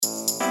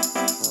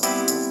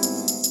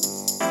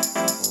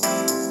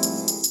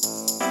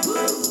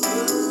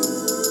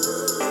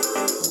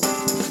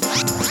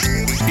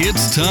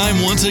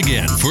time once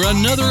again for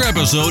another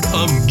episode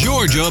of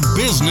Georgia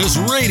Business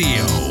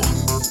Radio.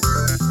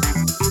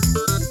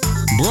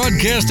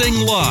 Broadcasting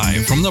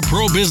live from the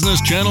Pro Business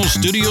Channel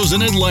studios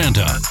in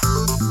Atlanta.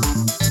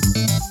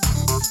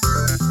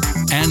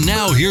 And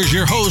now here's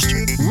your host,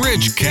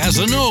 Rich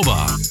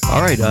Casanova.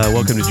 All right,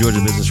 welcome to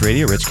Georgia Business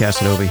Radio. Rich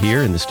Casanova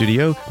here in the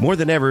studio. More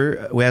than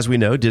ever, as we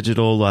know,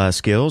 digital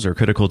skills are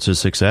critical to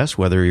success,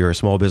 whether you're a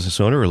small business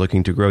owner or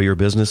looking to grow your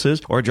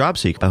businesses or a job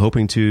seeker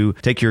hoping to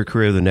take your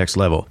career to the next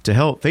level. To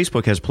help,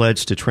 Facebook has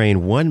pledged to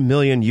train 1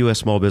 million U.S.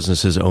 small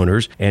businesses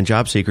owners and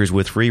job seekers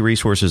with free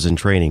resources and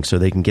training so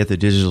they can get the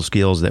digital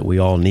skills that we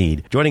all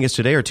need. Joining us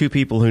today are two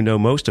people who know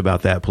most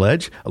about that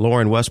pledge.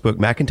 Lauren Westbrook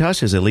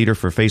McIntosh is a leader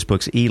for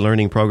Facebook's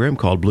e-learning program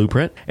called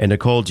Blueprint, and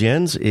Nicole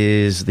Jens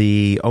is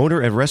the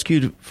owner of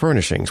Rescued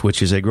Furnishings,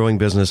 which is a growing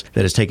business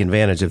that has taken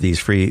advantage of these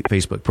free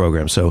Facebook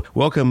programs. So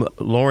welcome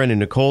Lauren and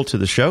Nicole to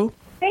the show.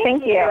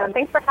 Thank you.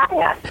 Thanks for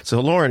having us. So,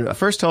 Lauren,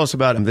 first tell us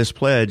about this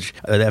pledge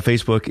that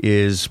Facebook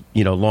is,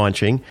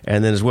 launching,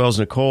 and then as well as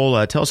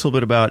Nicole, tell us a little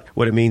bit about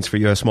what it means for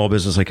you, a small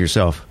business like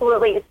yourself.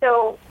 Absolutely.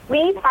 So,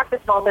 we talk to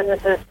small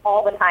businesses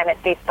all the time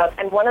at Facebook,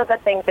 and one of the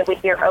things that we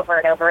hear over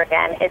and over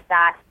again is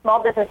that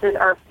small businesses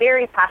are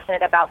very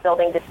passionate about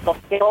building digital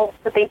skills,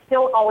 but they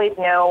don't always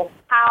know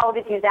how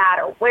to do that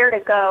or where to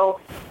go.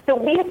 So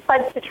we have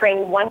pledged to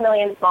train 1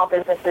 million small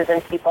businesses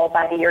and people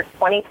by the year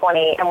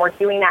 2020, and we're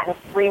doing that in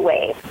 3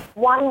 ways.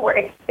 One, we're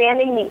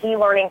expanding the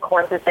e-learning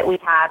courses that we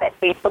have at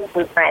Facebook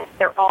Blueprint.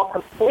 They're all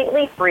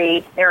completely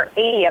free. There are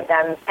 80 of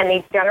them, and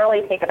they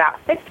generally take about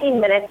 15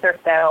 minutes or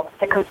so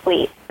to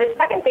complete. The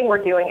second thing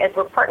we're doing is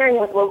we're partnering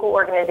with local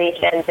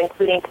organizations,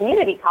 including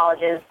community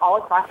colleges all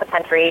across the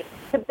country,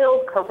 to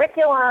build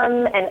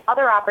curriculum and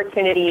other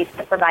opportunities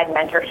to provide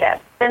mentorship.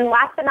 Then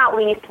last but not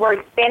least, we're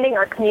expanding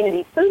our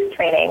community boost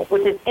training,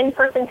 which is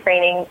in-person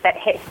training that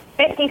hits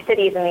 50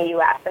 cities in the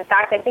U.S. In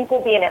fact, I think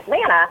we'll be in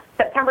Atlanta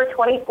September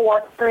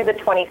 24th through the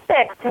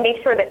 26th to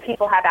make sure that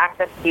people have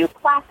access to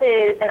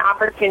classes and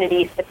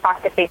opportunities to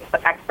talk to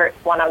Facebook experts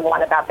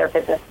one-on-one about their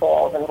business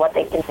goals and what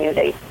they can do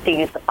to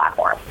use the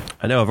platform.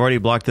 I know. I've already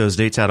blocked those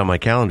dates out on my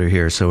calendar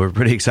here, so we're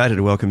pretty excited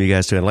to welcome you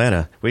guys to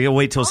Atlanta. We can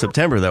wait till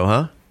September, though,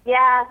 huh?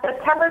 Yeah,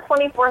 September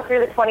 24th through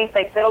the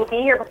 26th. It'll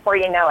be here before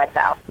you know it,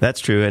 though. That's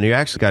true. And you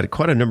actually got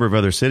quite a number of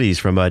other cities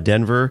from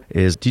Denver.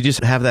 Did you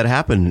just have that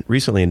happen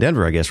recently in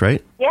Denver, I guess,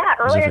 right? Yeah,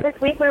 earlier this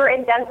week we were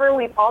in Denver.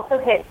 We've also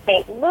hit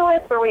St. Louis,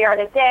 where we are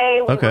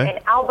today. We were in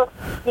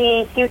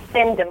Albuquerque,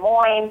 Houston, Des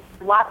Moines.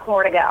 Lots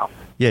more to go.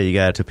 Yeah, you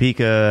got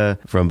Topeka,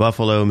 from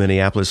Buffalo,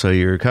 Minneapolis. So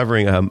you're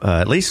covering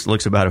at least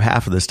looks about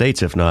half of the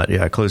states, if not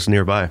close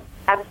nearby.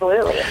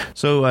 Absolutely.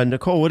 So,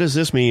 Nicole, what does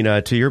this mean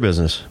to your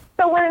business?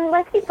 So when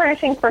Rescued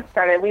Furnishings first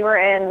started, we were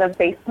in the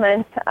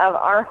basement of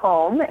our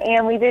home,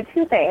 and we did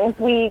two things.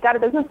 We got a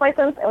business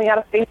license, and we got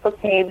a Facebook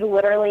page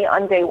literally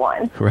on day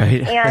one.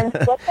 Right. And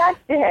what that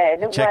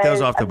did Check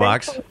those off the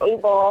box.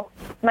 Able,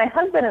 my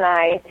husband and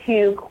I,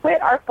 to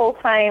quit our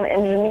full-time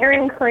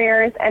engineering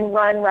careers and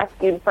run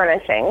Rescued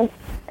Furnishings.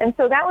 And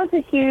so that was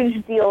a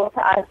huge deal to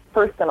us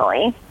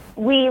personally.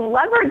 We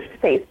leveraged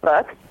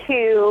Facebook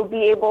to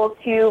be able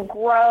to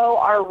grow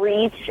our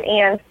reach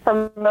and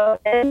promote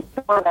events,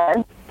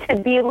 to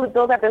be able to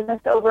build our business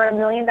to over $1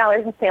 million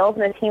in sales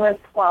in a team of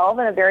 12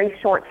 in a very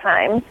short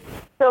time.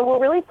 So we're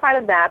really proud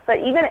of that. But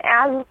even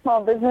as a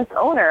small business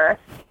owner,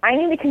 I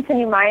need to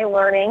continue my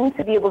learning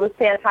to be able to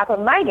stay on top of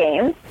my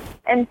game.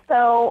 And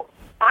so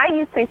I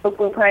use Facebook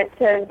Blueprint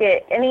to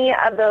get any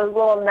of those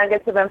little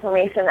nuggets of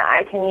information that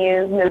I can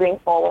use moving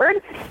forward.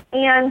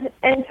 And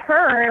in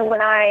turn,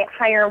 when I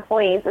hire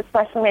employees,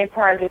 especially my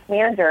project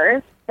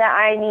managers, that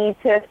I need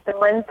to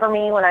fill in for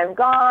me when I'm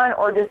gone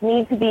or just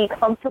need to be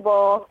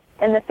comfortable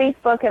in the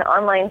Facebook and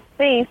online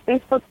space,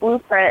 Facebook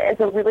Blueprint is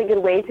a really good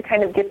way to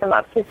kind of get them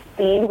up to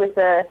speed with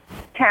the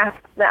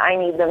tasks that I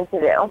need them to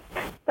do.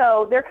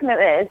 So their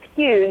commitment is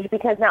huge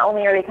because not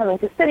only are they coming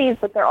to cities,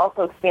 but they're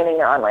also expanding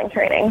their online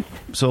training.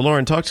 So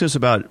Lauren, talk to us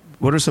about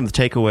what are some of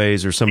the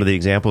takeaways or some of the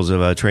examples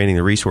of training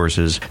the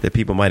resources that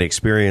people might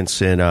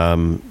experience in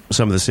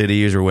some of the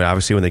cities or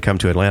obviously when they come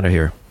to Atlanta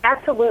here?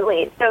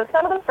 Absolutely. So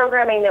some of the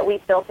programming that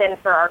we've built in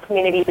for our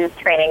community boost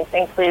trainings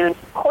include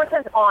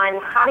courses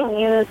on how to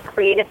use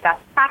creative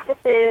best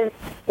practices,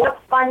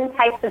 what fun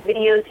types of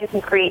videos you can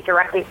create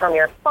directly from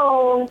your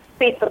phone.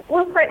 Facebook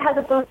Blueprint has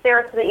a booth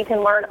there so that you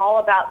can learn all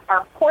about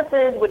our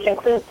courses, which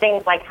includes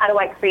things like how do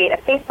I create a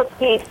Facebook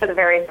page for the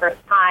very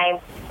first time,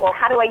 or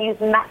how do I use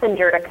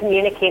Messenger to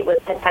communicate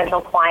with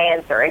potential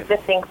clients or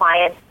existing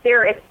clients.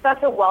 There is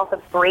such a wealth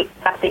of great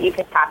stuff that you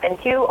can tap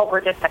into over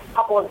just a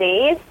couple of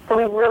days. So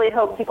we really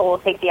hope people will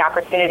take the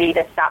opportunity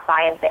to stop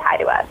by and say hi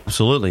to us.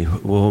 Absolutely.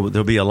 Well,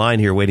 there'll be a line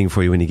here waiting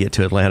for you when you get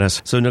to Atlanta.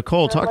 So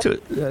Nicole, talk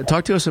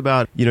to us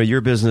about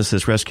your business,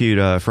 this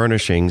Rescued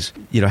Furnishings.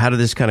 How did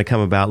this kind of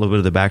come about? A little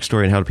bit of the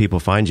backstory and how do people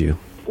find you?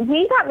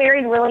 We got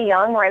married really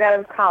young, right out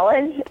of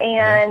college,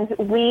 and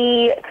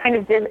we kind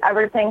of did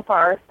everything for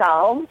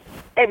ourselves.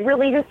 It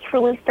really just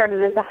truly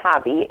started as a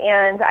hobby,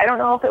 and I don't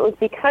know if it was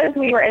because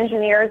we were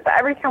engineers, but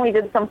every time we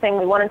did something,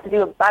 we wanted to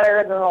do it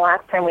better than the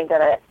last time we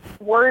did it.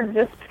 Word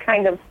just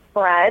kind of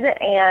spread,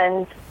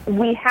 and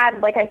we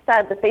had, like I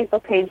said, the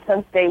Facebook page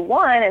since day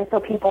one, and so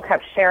people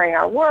kept sharing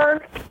our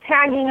work,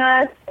 tagging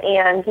us,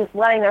 and just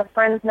letting their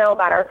friends know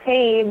about our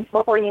page.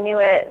 Before you knew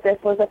it, this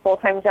was a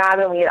full-time job,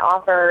 and we had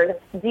offered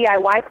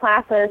DIY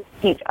classes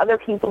to teach other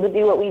people to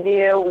do what we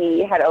do.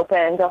 We had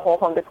opened a whole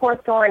home decor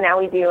store, and now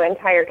we do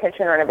entire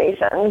kitchen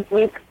renovations.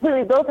 We've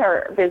really built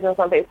our business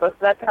on Facebook, so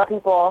that's how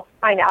people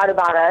find out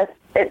about us.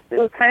 It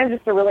was kind of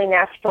just a really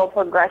natural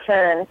progression,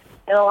 and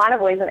in a lot of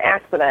ways an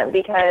accident,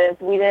 because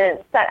we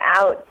didn't set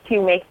out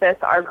to make this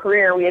our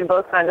career. We had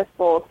both gone to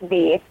school to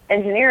be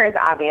engineers,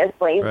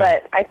 obviously,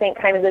 right. But I think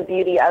kind of the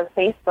beauty of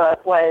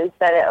Facebook was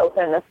that it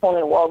opened this whole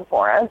new world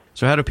for us.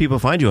 So how do people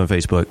find you on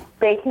Facebook?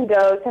 They can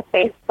go to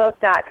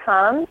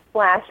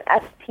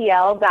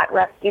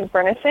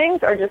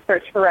facebook.com/spl.rescuedfurnishings, or just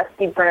search for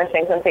Rescued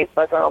Furnishings on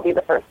Facebook, and it'll be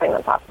the first thing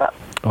that pops up.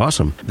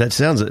 Awesome. That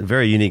sounds a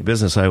very unique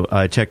business.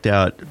 I checked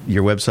out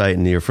your website,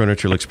 and your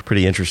furniture looks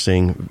pretty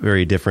interesting,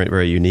 very different,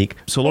 very unique.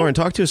 So, Lauren,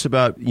 talk to us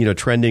about,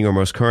 trending or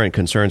most current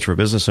concerns for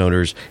business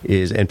owners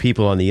and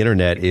people on the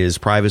internet is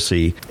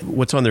privacy.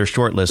 What's on their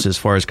short list as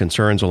far as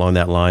concerns along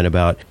that line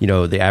about,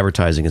 the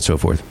advertising and so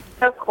forth?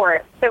 Of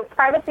course. So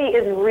privacy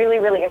is really,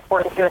 really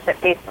important to us at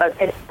Facebook.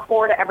 It's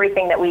core to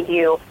everything that we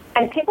do.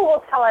 And people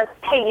will tell us,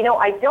 hey,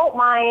 I don't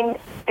mind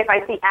if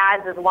I see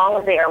ads as long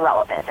as they are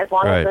relevant, as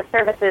long as the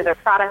services or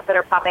products that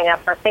are popping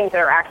up are things that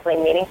are actually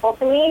meaningful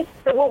to me.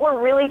 So what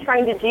we're really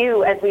trying to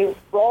do as we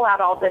roll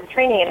out all this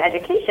training and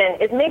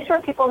education is make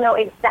sure people know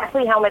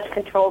exactly how much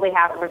control they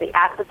have over the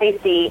ads that they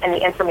see and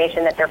the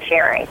information that they're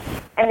sharing.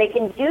 And they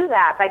can do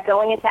that by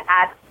going into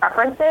ad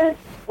preferences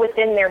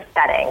within their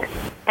settings.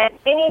 And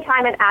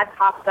anytime an ad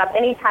pops up,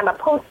 anytime a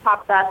post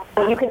pops up,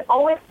 you can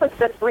always put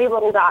the 3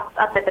 little dots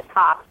up at the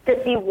top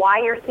to see why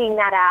you're seeing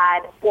that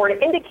ad, or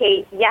to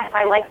indicate, yes,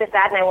 I like this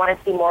ad and I want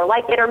to see more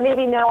like it, or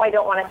maybe no, I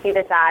don't want to see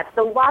this ad.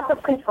 So lots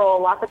of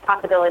control, lots of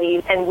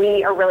possibilities, and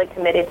we are really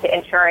committed to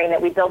ensuring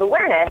that we build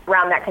awareness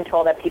around that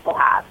control that people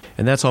have.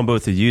 And that's on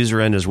both the user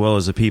end as well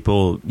as the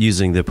people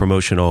using the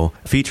promotional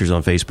features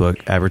on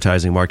Facebook,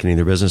 advertising, marketing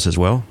their business as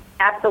well?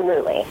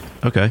 Absolutely.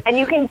 Okay. And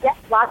you can get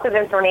lots of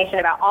information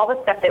about all the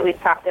stuff that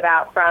we've talked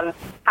about, from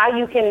how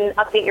you can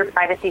update your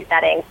privacy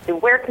settings to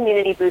where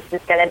Community Boost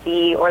is going to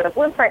be, or the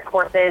Blueprint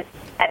courses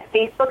at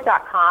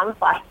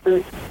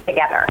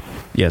facebook.com/boosttogether.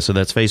 Yeah, so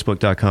that's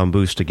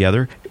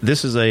facebook.com/boosttogether.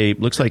 This is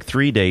looks like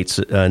 3 dates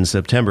in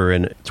September,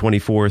 and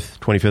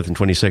 24th, 25th, and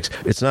 26th.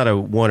 It's not a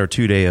 1 or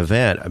 2 day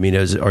event. I mean,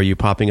 are you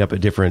popping up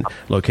at different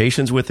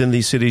locations within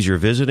these cities you're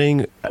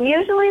visiting?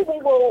 Usually we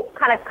will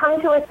kind of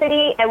come to a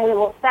city and we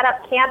will set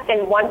up camp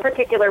in one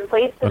particular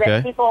place so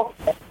that people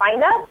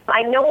find us.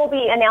 I know we'll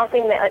be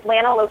announcing the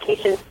Atlanta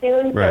location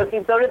soon, so if you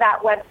go to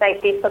that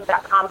website,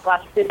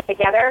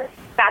 facebook.com/boosttogether,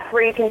 that's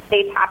where you can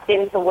stay tapped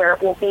into where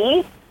it will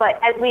be. But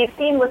as we've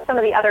seen with some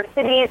of the other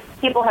cities,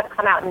 people have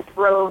come out in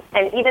droves,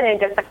 and even in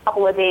just a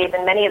couple of days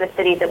in many of the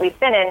cities that we've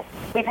been in,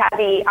 we've had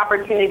the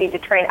opportunity to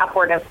train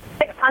upward of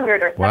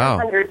 600 or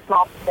 700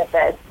 small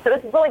businesses. So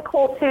it's really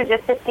cool, too,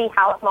 just to see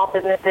how small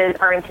businesses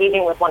are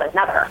engaging with one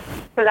another.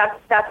 So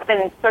that's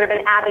been sort of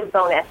an added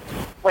bonus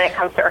when it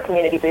comes to our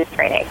Community Boost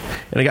training.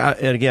 And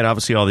again,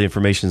 obviously all the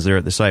information is there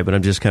at the site, but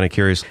I'm just kind of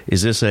curious,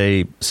 is this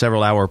a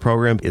several-hour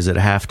program? Is it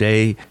a half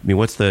day? I mean,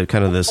 what's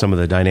some of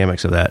the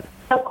dynamics of that?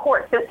 Of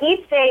course. So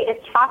each day is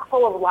chock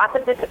full of lots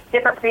of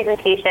different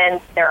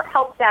presentations. There are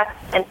help desks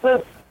and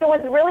food. So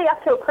it's really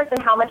up to a person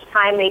how much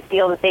time they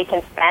feel that they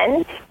can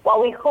spend.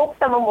 While we hope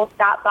someone will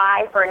stop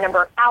by for a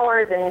number of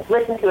hours and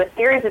listen to a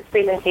series of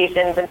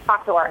presentations and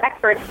talk to our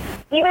experts,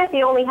 even if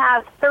you only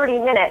have 30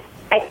 minutes,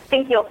 I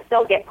think you'll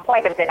still get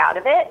quite a bit out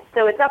of it.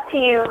 So it's up to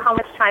you how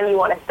much time you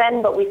want to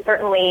spend, but we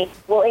certainly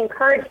will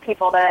encourage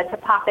people to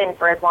pop in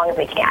for as long as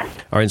they can.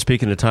 All right, and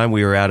speaking of time,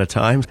 we are out of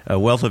time. A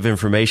wealth of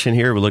information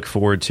here. We look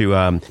forward to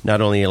not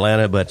only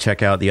Atlanta, but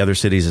check out the other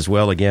cities as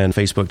well. Again,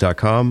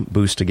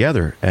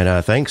 facebook.com/boosttogether.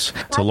 And thanks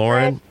to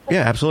Lauren.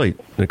 Yeah, absolutely.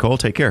 Nicole,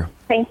 take care.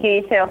 Thank you,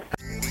 you too.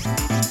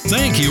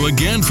 Thank you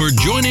again for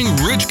joining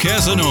Rich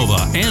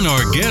Casanova and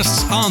our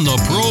guests on the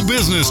Pro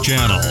Business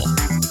Channel.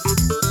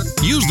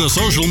 Use the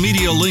social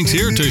media links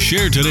here to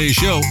share today's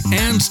show,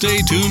 and stay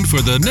tuned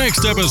for the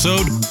next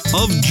episode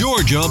of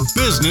Georgia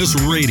Business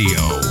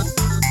Radio.